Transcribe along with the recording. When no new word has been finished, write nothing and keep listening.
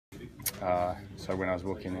So when I was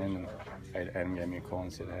walking in, Adam gave me a call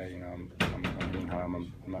and said, "Hey, I'm getting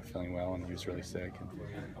home. I'm not feeling well," and he was really sick.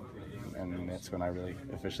 And that's when I really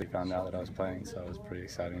officially found out that I was playing. So it was a pretty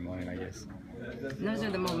exciting morning, I guess. And those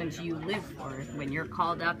are the moments you live for, when you're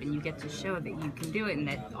called up and you get to show that you can do it, and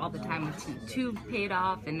that all the time with T2 paid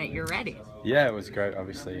off, and that you're ready. Yeah, it was great.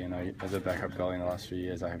 Obviously, as a backup goalie in the last few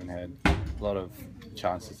years, I haven't had a lot of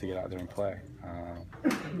chances to get out there and play.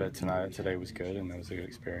 But today was good, and it was a good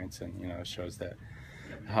experience, and it shows that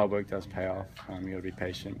hard work does pay off. You got to be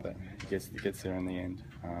patient, but it gets there in the end.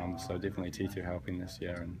 So definitely T2 helping this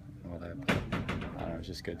year and all that. But it was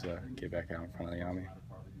just good to get back out in front of the Army.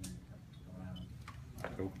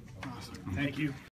 Cool. Awesome. Thank you.